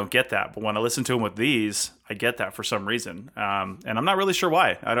 I don't get that. But when I listen to them with these, I get that for some reason. And I'm not really sure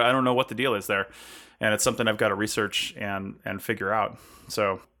why. I don't know what the deal is there. And it's something I've got to research and figure out.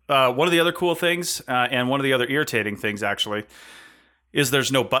 So one of the other cool things, and one of the other irritating things actually, is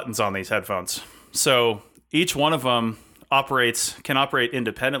there's no buttons on these headphones. So each one of them can operate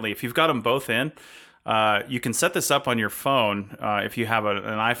independently. If you've got them both in, you can set this up on your phone if you have an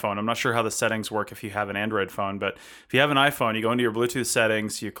iPhone. I'm not sure how the settings work if you have an Android phone, but if you have an iPhone, you go into your Bluetooth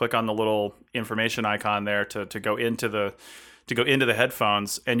settings, you click on the little information icon there to go into the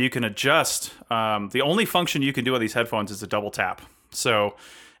headphones, and you can adjust. The only function you can do on these headphones is a double tap. So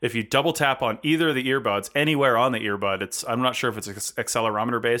if you double tap on either of the earbuds, anywhere on the earbud, I'm not sure if it's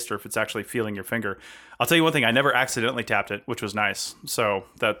accelerometer based or if it's actually feeling your finger. I'll tell you one thing, I never accidentally tapped it, which was nice. So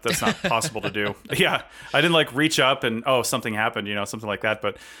that's not possible to do. Yeah, I didn't reach up and, something happened, something like that.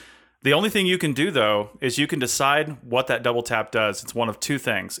 But the only thing you can do, though, is you can decide what that double tap does. It's one of two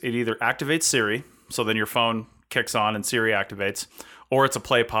things. It either activates Siri. so then your phone kicks on and Siri activates, or it's a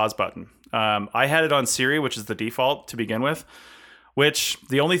play pause button. I had it on Siri, which is the default to begin with, which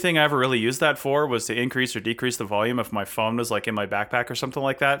the only thing I ever really used that for was to increase or decrease the volume if my phone was like in my backpack or something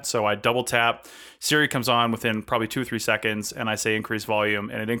like that. So I double tap, Siri comes on within probably 2 or 3 seconds, and I say increase volume,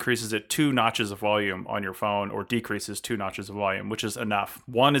 and it increases it 2 notches of volume on your phone, or decreases 2 notches of volume, which is enough.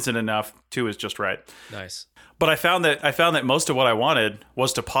 1 isn't enough, 2 is just right. Nice. But I found that most of what I wanted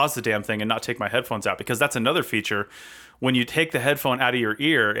was to pause the damn thing and not take my headphones out, because that's another feature. When you take the headphone out of your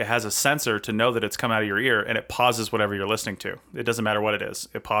ear, it has a sensor to know that it's come out of your ear, and it pauses whatever you're listening to. It doesn't matter what it is.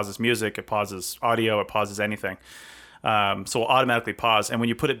 It pauses music, it pauses audio, it pauses anything. So it'll automatically pause. And when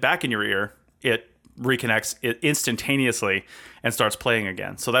you put it back in your ear, it reconnects it instantaneously and starts playing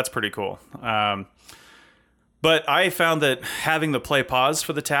again. So that's pretty cool. But I found that having the play pause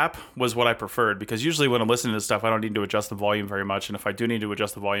for the tap was what I preferred, because usually when I'm listening to stuff, I don't need to adjust the volume very much. And if I do need to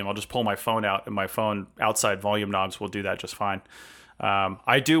adjust the volume, I'll just pull my phone out, and my phone outside volume knobs will do that just fine.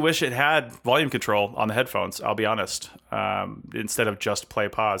 I do wish it had volume control on the headphones, I'll be honest, instead of just play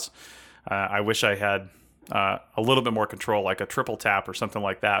pause. I wish I had a little bit more control, like a triple tap or something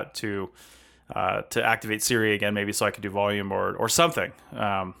like that to activate Siri again, maybe, so I could do volume or something.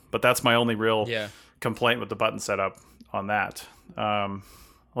 But that's my only real complaint with the button setup on that.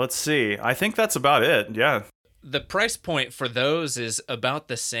 Let's see. I think that's about it. Yeah. The price point for those is about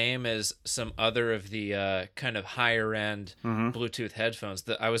the same as some other of the kind of higher end Bluetooth headphones.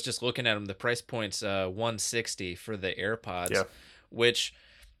 I was just looking at them. The price point's $160 for the AirPods, which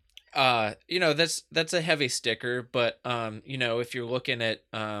that's a heavy sticker. But if you're looking at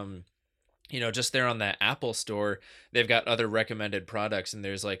just there on that Apple store, they've got other recommended products, and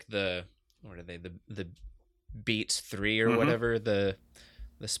there's like what are they? The Beats 3 or whatever, the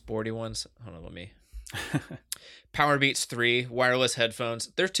sporty ones. Hold on, let me. Power Beats 3 wireless headphones.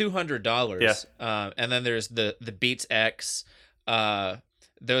 They're $200. Yeah. And then there's the Beats X.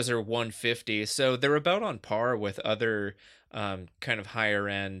 Those are $150. So they're about on par with other kind of higher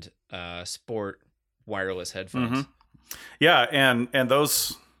end sport wireless headphones. Yeah, and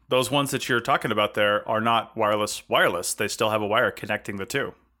those ones that you're talking about there are not wireless. They still have a wire connecting the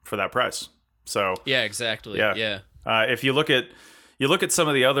two for that price. So yeah, exactly. Yeah. If you look at some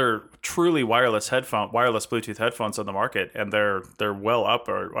of the other truly wireless Bluetooth headphones on the market, and they're well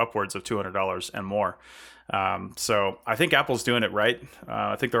upwards of $200 and more. So I think Apple's doing it right.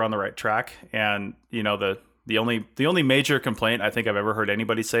 I think they're on the right track. And the only major complaint I think I've ever heard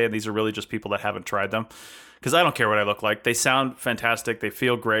anybody say, and these are really just people that haven't tried them, because I don't care what I look like. They sound fantastic. They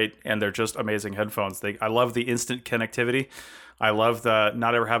feel great, and they're just amazing headphones. I love the instant connectivity. I love the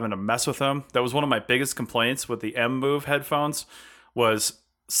not ever having to mess with them. That was one of my biggest complaints with the M Move headphones, was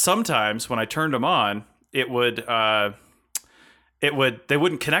sometimes when I turned them on, they wouldn't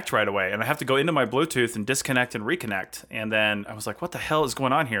connect right away, and I have to go into my Bluetooth and disconnect and reconnect. And then I was like, what the hell is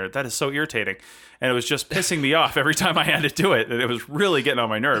going on here? That is so irritating. And it was just pissing me off every time I had to do it. And it was really getting on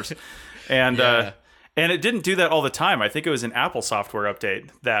my nerves. And and it didn't do that all the time. I think it was an Apple software update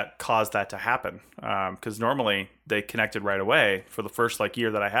that caused that to happen. Because normally they connected right away for the first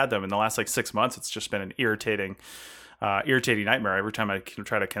year that I had them. In the last 6 months, it's just been an irritating nightmare every time I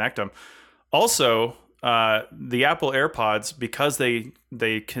try to connect them. Also, the Apple AirPods, because they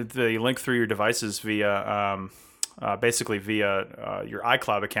link through your devices via your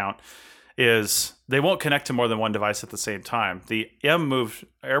iCloud account, is they won't connect to more than one device at the same time. The M Move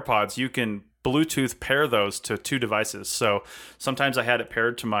AirPods, you can Bluetooth pair those to 2 devices. So sometimes I had it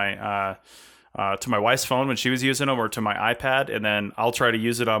paired to my wife's phone when she was using them, or to my iPad, and then I'll try to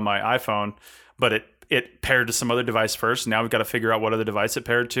use it on my iPhone, but it paired to some other device first. Now we've got to figure out what other device it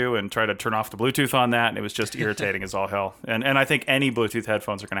paired to and try to turn off the Bluetooth on that. And it was just irritating as all hell. And I think any Bluetooth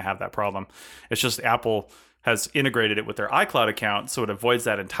headphones are going to have that problem. It's just Apple has integrated it with their iCloud account, so it avoids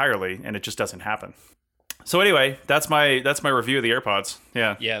that entirely, and it just doesn't happen. So anyway, that's my review of the AirPods.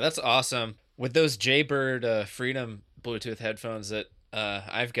 Yeah. Yeah, that's awesome. With those Jaybird Freedom Bluetooth headphones that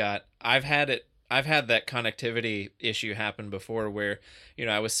I've got, I've had that connectivity issue happen before, where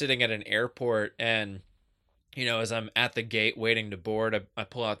I was sitting at an airport, and as I'm at the gate waiting to board, I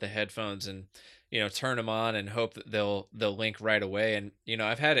pull out the headphones and turn them on and hope that they'll link right away. And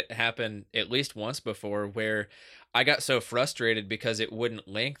I've had it happen at least once before, where I got so frustrated because it wouldn't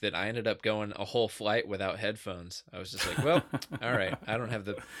link that I ended up going a whole flight without headphones. I was just like, well, all right, I don't have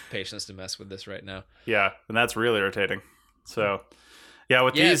the patience to mess with this right now. Yeah, and that's really irritating. So yeah,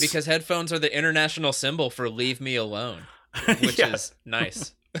 these, because headphones are the international symbol for leave me alone, which is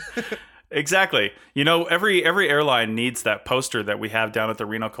nice. Exactly. You know, every airline needs that poster that we have down at the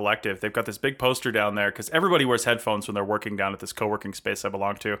Reno Collective. They've got this big poster down there because everybody wears headphones when they're working down at this co-working space I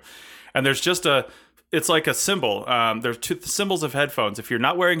belong to. And there's just it's like a symbol. There's two symbols of headphones. If you're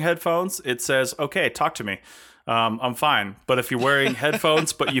not wearing headphones, it says, okay, talk to me. I'm fine. But if you're wearing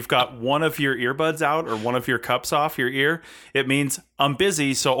headphones, but you've got one of your earbuds out or one of your cups off your ear, it means I'm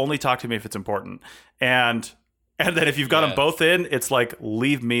busy, so only talk to me if it's important. And then if you've got them both in, it's like,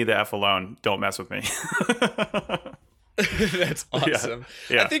 leave me the F alone. Don't mess with me. That's awesome.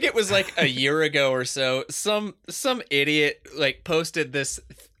 Yeah. I think it was like a year ago or so. Some idiot like posted this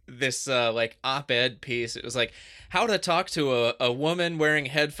like op-ed piece. It was like how to talk to a woman wearing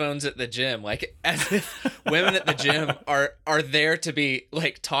headphones at the gym, like as if women at the gym are there to be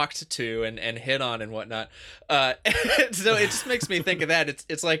like talked to and hit on and whatnot. So it just makes me think of that.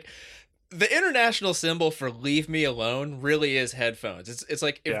 It's like the international symbol for leave me alone really is headphones. It's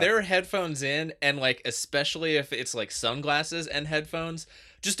like if there are headphones in, and like especially if it's like sunglasses and headphones,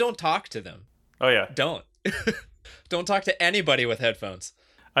 just don't talk to them. Oh yeah. Don't talk to anybody with headphones.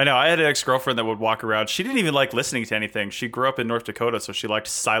 I know. I had an ex-girlfriend that would walk around. She didn't even like listening to anything. She grew up in North Dakota, so she liked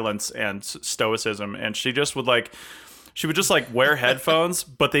silence and stoicism, and she just would just wear headphones,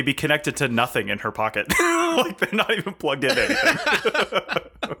 but they'd be connected to nothing in her pocket. Like they're not even plugged into anything.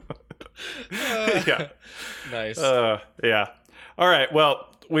 Yeah. Nice. Yeah. All right. Well,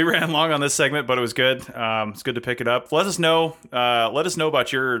 we ran long on this segment, but it was good. It's good to pick it up. Let us know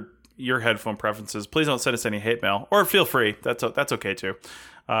about your headphone preferences. Please don't send us any hate mail, or feel free. That's okay too.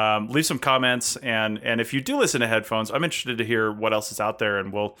 Leave some comments, and if you do listen to headphones, I'm interested to hear what else is out there,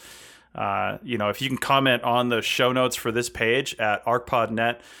 and we'll, if you can comment on the show notes for this page at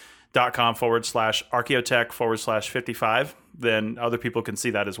arcpodnet.com/archeotech/55, then other people can see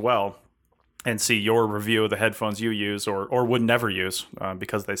that as well and see your review of the headphones you use or would never use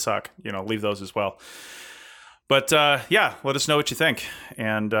because they suck. Leave those as well. But let us know what you think.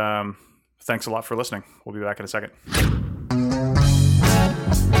 And thanks a lot for listening. We'll be back in a second.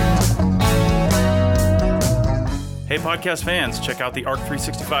 Hey, podcast fans, check out the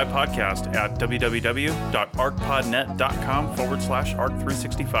ARC365 podcast at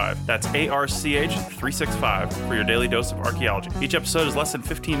www.arcpodnet.com/ARC365. That's ARCH365 for your daily dose of archaeology. Each episode is less than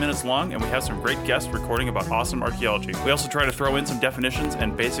 15 minutes long, and we have some great guests recording about awesome archaeology. We also try to throw in some definitions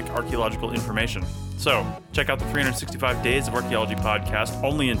and basic archaeological information. So, check out the 365 Days of Archaeology podcast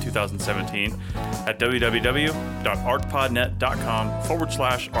only in 2017 at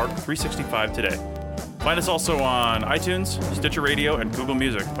www.arcpodnet.com/ARC365 today. Find us also on iTunes, Stitcher Radio, and Google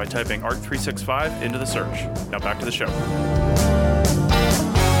Music by typing ARC365 into the search. Now back to the show.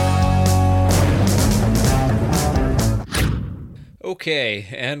 Okay,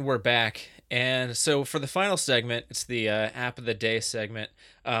 and we're back. And so for the final segment, it's the app of the day segment.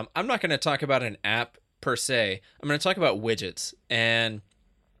 I'm not going to talk about an app per se. I'm going to talk about widgets. And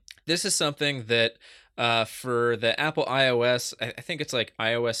this is something that for the Apple iOS, I think it's like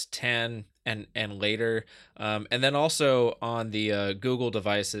iOS 10 and later. And then also on the Google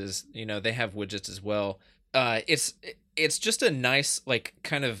devices, they have widgets as well. It's just a nice, like,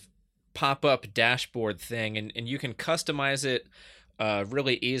 kind of pop-up dashboard thing, and you can customize it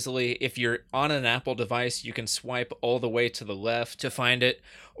really easily. If you're on an Apple device, you can swipe all the way to the left to find it,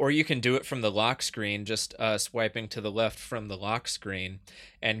 or you can do it from the lock screen, just swiping to the left from the lock screen,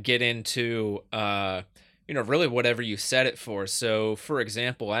 and get into really whatever you set it for. So, for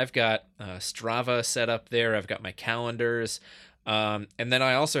example, I've got Strava set up there. I've got my calendars, and then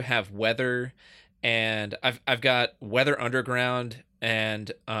I also have weather, and I've got Weather Underground,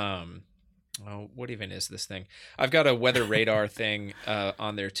 and what even is this thing? I've got a weather radar thing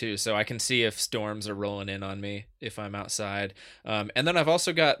on there too, so I can see if storms are rolling in on me if I'm outside. And then I've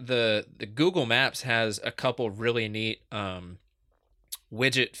also got the Google Maps has a couple really neat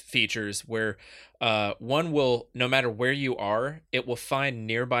widget features where one will, no matter where you are, it will find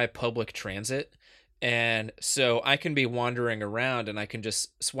nearby public transit. And so I can be wandering around and I can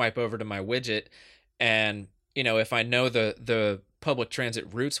just swipe over to my widget, and if I know the public transit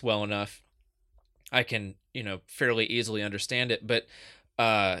routes well enough, I can fairly easily understand it. But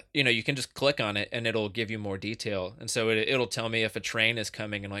you can just click on it and it'll give you more detail. And so it'll tell me if a train is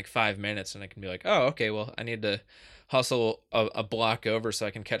coming in like 5 minutes, and I can be like, oh, okay, well, I need to hustle a block over so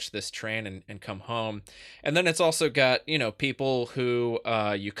I can catch this train and come home. And then it's also got, people who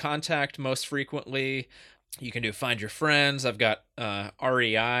you contact most frequently. You can do find your friends. I've got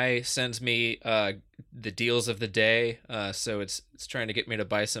REI sends me the deals of the day. So it's trying to get me to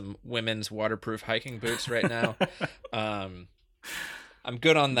buy some women's waterproof hiking boots right now. I'm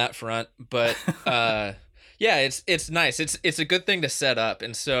good on that front, but Yeah, it's nice. It's a good thing to set up.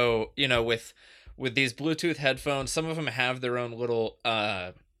 And so, with these Bluetooth headphones, some of them have their own little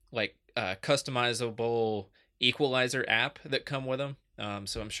customizable equalizer app that come with them.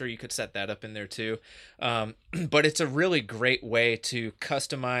 So I'm sure you could set that up in there too. But it's a really great way to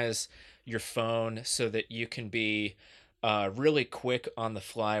customize your phone so that you can be really quick on the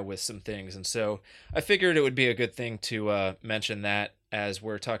fly with some things. And so I figured it would be a good thing to mention that as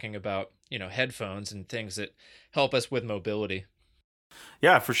we're talking about, headphones and things that help us with mobility.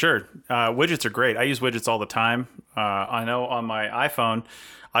 Yeah, for sure. Widgets are great. I use widgets all the time. I know on my iPhone,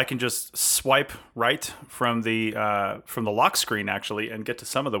 I can just swipe right from the lock screen actually, and get to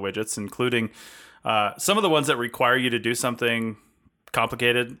some of the widgets, including some of the ones that require you to do something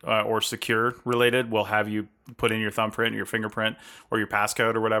complicated or secure related. Will have you put in your thumbprint, or your fingerprint, or your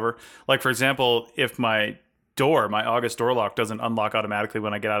passcode, or whatever. Like for example, if my August door lock doesn't unlock automatically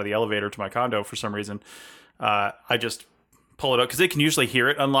when I get out of the elevator to my condo for some reason, I just pull it up because they can usually hear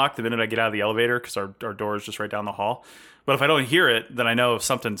it unlock the minute I get out of the elevator because our door is just right down the hall. But if I don't hear it, then I know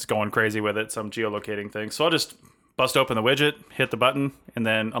something's going crazy with it, some geolocating thing. So I'll just bust open the widget, hit the button, and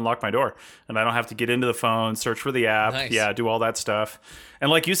then unlock my door. And I don't have to get into the phone, search for the app, do all that stuff.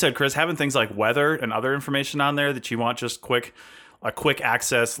 And like you said, Chris, having things like weather and other information on there that you want just a quick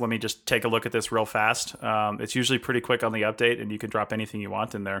access. Let me just take a look at this real fast. It's usually pretty quick on the update, and you can drop anything you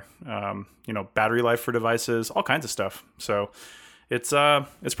want in there. Battery life for devices, all kinds of stuff. So it's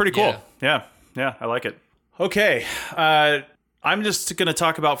pretty cool. Yeah, I like it. Okay, I'm just going to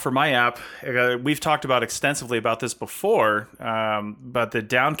talk about for my app. We've talked about extensively about this before, but the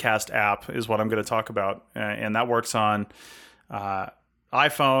Downcast app is what I'm going to talk about, and that works on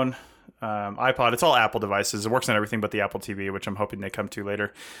iPhone, iPod. It's all Apple devices. It works on everything but the Apple TV, which I'm hoping they come to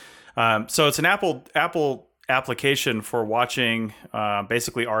later. So it's an Apple application for watching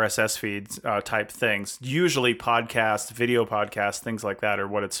basically RSS feeds type things. Usually podcasts, video podcasts, things like that are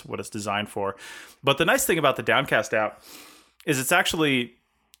what it's designed for. But the nice thing about the Downcast app is it's actually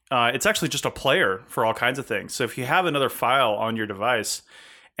just a player for all kinds of things. So if you have another file on your device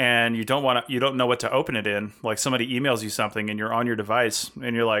and you don't know what to open it in, like somebody emails you something and you're on your device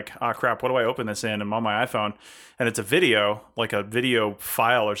and you're like, oh crap, what do I open this in? I'm on my iPhone and it's a video, like a video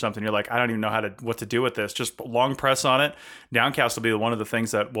file or something. You're like, I don't even know what to do with this. Just long press on it. Downcast will be one of the things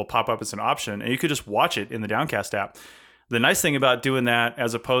that will pop up as an option, and you could just watch it in the Downcast app. The nice thing about doing that,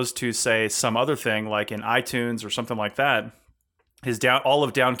 as opposed to say some other thing like in iTunes or something like that, is all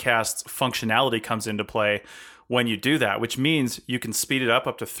of Downcast's functionality comes into play when you do that, which means you can speed it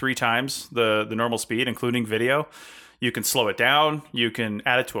up to 3 times the normal speed, including video. You can slow it down. You can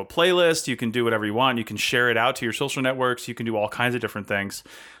add it to a playlist. You can do whatever you want. You can share it out to your social networks. You can do all kinds of different things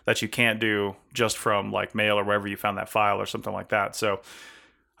that you can't do just from like mail or wherever you found that file or something like that. So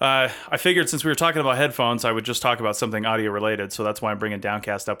I figured since we were talking about headphones, I would just talk about something audio related. So that's why I'm bringing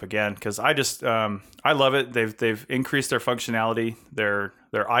Downcast up again, because I just I love it. They've increased their functionality. Their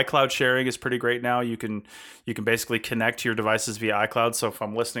iCloud sharing is pretty great now. You can basically connect to your devices via iCloud. So if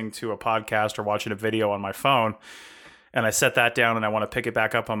I'm listening to a podcast or watching a video on my phone and I set that down and I want to pick it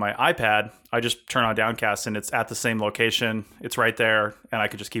back up on my iPad, I just turn on Downcast and it's at the same location. It's right there, and I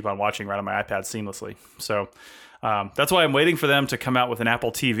could just keep on watching right on my iPad seamlessly. So that's why I'm waiting for them to come out with an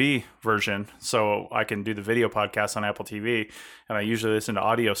Apple TV version so I can do the video podcast on Apple TV. And I usually listen to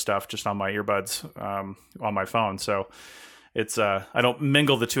audio stuff just on my earbuds on my phone. So it's I don't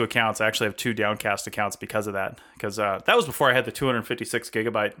mingle the two accounts. I actually have 2 Downcast accounts because of that. Because that was before I had the 256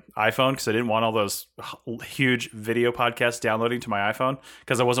 gigabyte iPhone, because I didn't want all those huge video podcasts downloading to my iPhone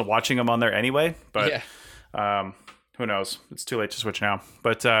because I wasn't watching them on there anyway. But who knows? It's too late to switch now.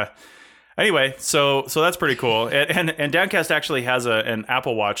 But anyway, so that's pretty cool. And Downcast actually has an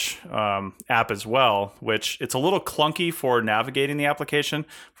Apple Watch app as well, which it's a little clunky for navigating the application,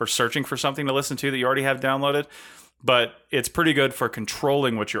 for searching for something to listen to that you already have downloaded. But it's pretty good for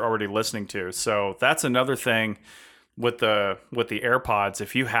controlling what you're already listening to. So that's another thing with the AirPods.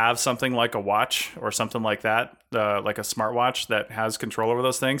 If you have something like a watch or something like that, like a smartwatch that has control over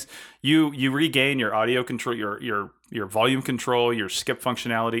those things, you regain your audio control, your volume control, your skip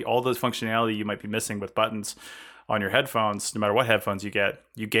functionality, all those functionality you might be missing with buttons on your headphones. No matter what headphones you get,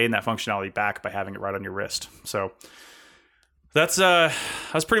 you gain that functionality back by having it right on your wrist. So that's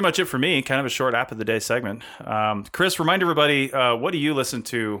pretty much it for me. Kind of a short app of the day segment. Chris, remind everybody, what do you listen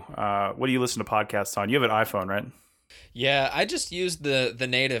to? What do you listen to podcasts on? You have an iPhone, right? Yeah, I just used the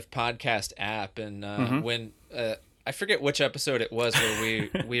native podcast app, and when I forget which episode it was where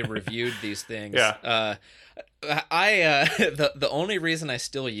we reviewed these things. Yeah. The only reason I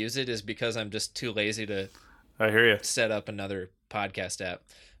still use it is because I'm just too lazy to I hear you. set up another podcast app.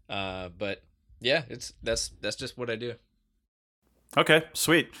 But Yeah, that's just what I do. Okay,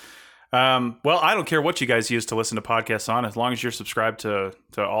 sweet. Well, I don't care what you guys use to listen to podcasts on, as long as you're subscribed to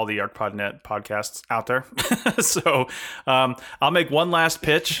all the ArcPodNet podcasts out there. So I'll make one last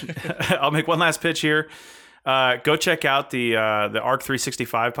pitch. I'll make one last pitch here. Go check out the Arc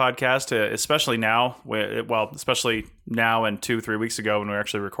 365 podcast, especially now. Especially now and 2-3 weeks ago when we're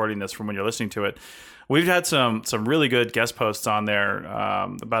actually recording this from when you're listening to it. We've had some really good guest posts on there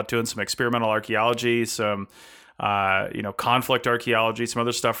about doing some experimental archaeology, some conflict archaeology, some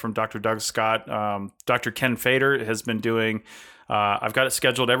other stuff from Dr. Doug Scott. Dr. Ken Fader has been doing, I've got it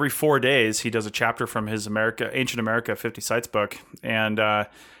scheduled every 4 days. He does a chapter from his Ancient America 50 Sites book. And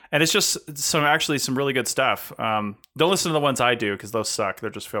it's just some really good stuff. Don't listen to the ones I do because those suck. They're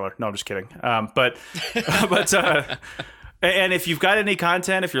just filler. No, I'm just kidding. And if you've got any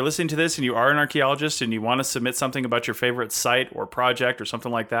content, if you're listening to this and you are an archaeologist and you want to submit something about your favorite site or project or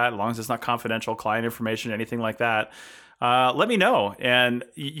something like that, as long as it's not confidential client information, anything like that, let me know. And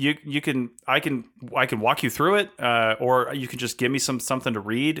I can walk you through it, or you can just give me something to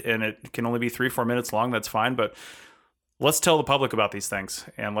read, and it can only be 3-4 minutes long. That's fine. But let's tell the public about these things,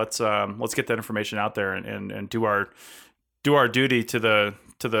 and let's get that information out there and do our duty to the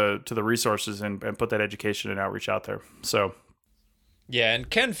resources and put that education and outreach out there. So yeah, and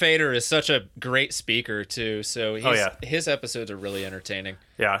Ken Fader is such a great speaker too, so his episodes are really entertaining.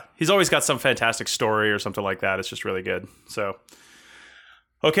 Yeah, he's always got some fantastic story or something like that. It's just really good. So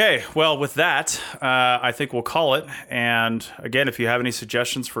okay, well, with that, I think we'll call it. And again, if you have any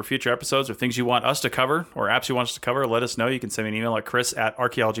suggestions for future episodes or things you want us to cover or apps you want us to cover, let us know. You can send me an email at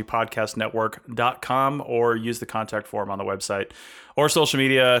chris@archaeologypodcastnetwork.com or use the contact form on the website or social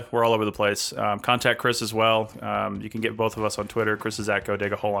media. We're all over the place. Contact Chris as well. You can get both of us on Twitter. Chris is at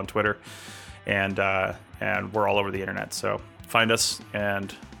GoDigAHole on Twitter. And we're all over the internet. So find us,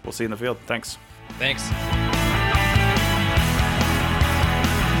 and we'll see you in the field. Thanks. Thanks.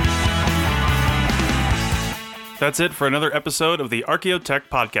 That's it for another episode of the Archaeotech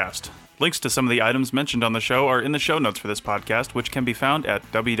Podcast. Links to some of the items mentioned on the show are in the show notes for this podcast, which can be found at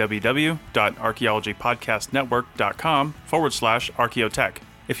www.archaeologypodcastnetwork.com/archaeotech.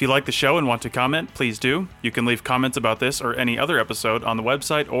 If you like the show and want to comment, please do. You can leave comments about this or any other episode on the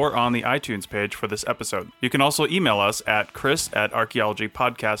website or on the iTunes page for this episode. You can also email us at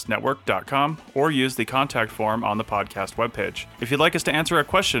chris@archaeologypodcastnetwork.com or use the contact form on the podcast webpage. If you'd like us to answer a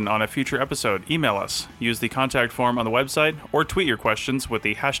question on a future episode, email us. Use the contact form on the website or tweet your questions with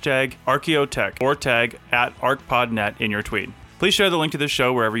the hashtag Archaeotech or tag @ArcPodNet in your tweet. Please share the link to this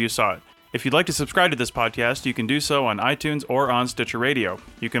show wherever you saw it. If you'd like to subscribe to this podcast, you can do so on iTunes or on Stitcher Radio.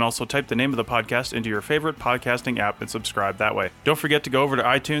 You can also type the name of the podcast into your favorite podcasting app and subscribe that way. Don't forget to go over to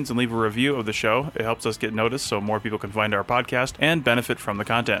iTunes and leave a review of the show. It helps us get noticed so more people can find our podcast and benefit from the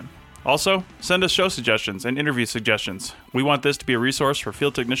content. Also, send us show suggestions and interview suggestions. We want this to be a resource for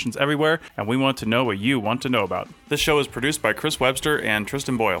field technicians everywhere, and we want to know what you want to know about. This show is produced by Chris Webster and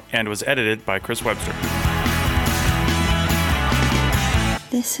Tristan Boyle, and was edited by Chris Webster.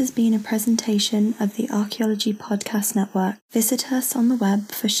 This has been a presentation of the Archaeology Podcast Network. Visit us on the web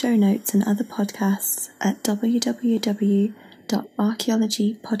for show notes and other podcasts at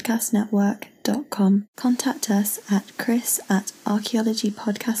www.archaeologypodcastnetwork.com. Contact us at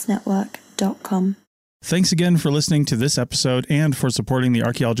chris@archaeologypodcastnetwork.com. Thanks again for listening to this episode and for supporting the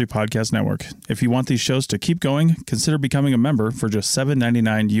Archaeology Podcast Network. If you want these shows to keep going, consider becoming a member for just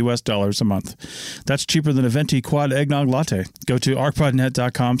 $7.99 US a month. That's cheaper than a venti quad eggnog latte. Go to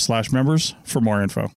arcpodnet.com/members for more info.